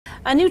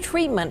A new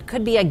treatment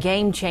could be a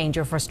game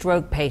changer for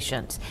stroke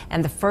patients,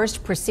 and the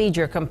first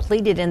procedure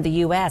completed in the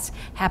U.S.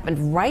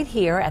 happened right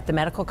here at the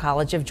Medical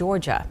College of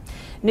Georgia.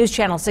 News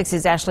Channel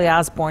 6's Ashley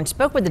Osborne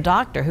spoke with the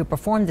doctor who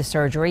performed the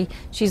surgery.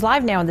 She's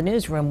live now in the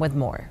newsroom with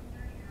more.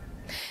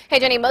 Hey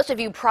Jenny, most of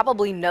you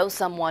probably know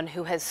someone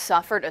who has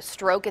suffered a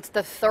stroke. It's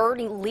the third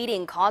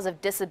leading cause of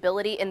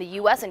disability in the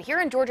U.S. and here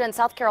in Georgia and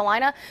South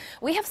Carolina,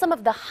 we have some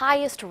of the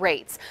highest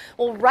rates.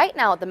 Well, right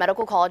now at the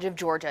Medical College of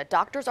Georgia,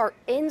 doctors are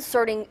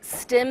inserting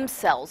stem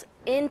cells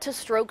into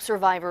stroke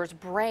survivors'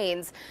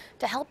 brains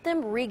to help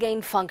them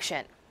regain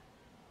function.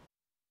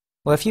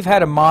 Well, if you've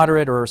had a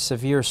moderate or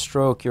severe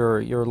stroke,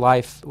 your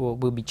life will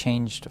be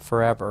changed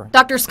forever.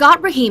 Dr.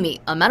 Scott Rahimi,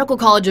 a Medical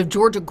College of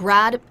Georgia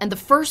grad and the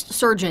first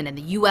surgeon in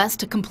the U.S.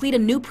 to complete a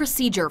new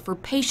procedure for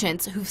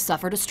patients who've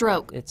suffered a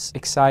stroke. It's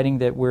exciting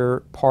that we're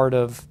part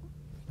of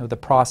the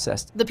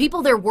process. The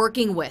people they're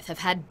working with have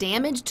had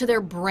damage to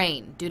their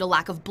brain due to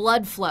lack of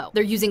blood flow.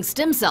 They're using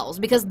stem cells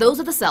because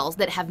those are the cells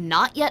that have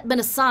not yet been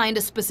assigned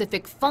a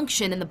specific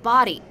function in the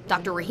body.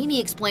 Dr. Rahimi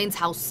explains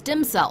how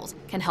stem cells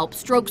can help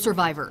stroke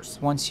survivors.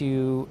 Once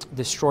you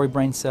destroy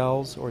brain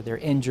cells or they're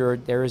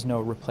injured, there is no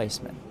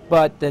replacement.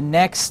 But the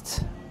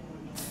next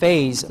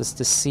phase is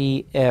to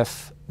see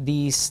if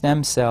these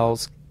stem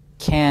cells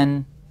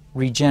can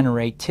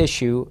regenerate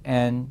tissue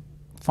and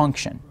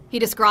function. He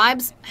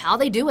describes how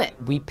they do it.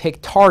 We pick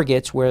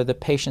targets where the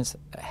patients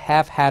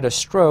have had a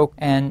stroke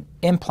and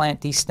implant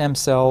these stem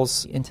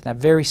cells into that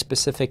very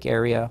specific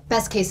area.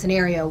 Best case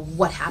scenario,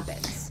 what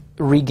happens?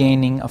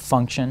 Regaining a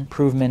function,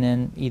 improvement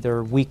in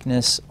either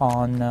weakness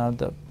on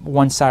the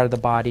one side of the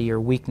body or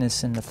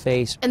weakness in the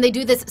face. And they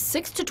do this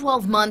 6 to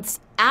 12 months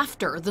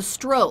after the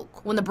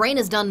stroke, when the brain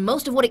has done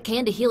most of what it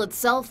can to heal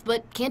itself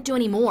but can't do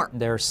any more.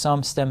 There are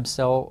some stem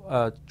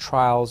cell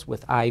trials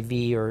with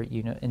IV or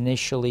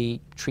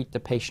initially treat the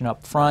patient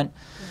up front.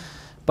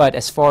 But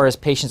as far as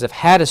patients have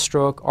had a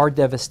stroke, are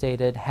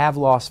devastated, have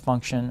lost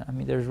function, I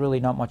mean, there's really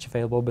not much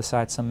available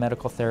besides some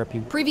medical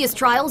therapy. Previous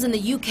trials in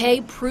the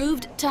UK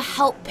proved to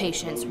help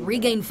patients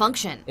regain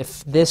function.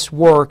 If this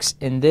works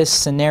in this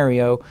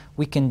scenario,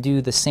 we can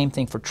do the same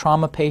thing for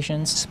trauma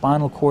patients,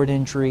 spinal cord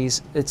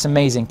injuries. It's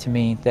amazing to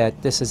me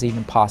that this is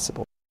even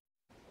possible.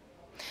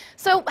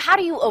 So how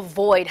do you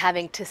avoid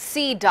having to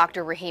see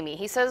Dr. Rahimi?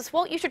 He says,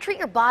 well, you should treat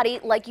your body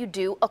like you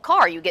do a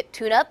car. You get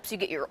tune-ups, you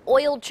get your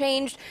oil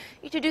changed.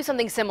 You should do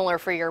something similar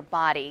for your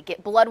body.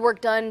 Get blood work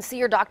done, see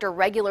your doctor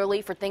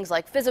regularly for things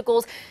like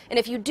physicals. And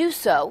if you do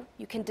so,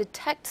 you can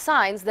detect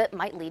signs that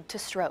might lead to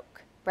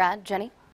stroke. Brad, Jenny?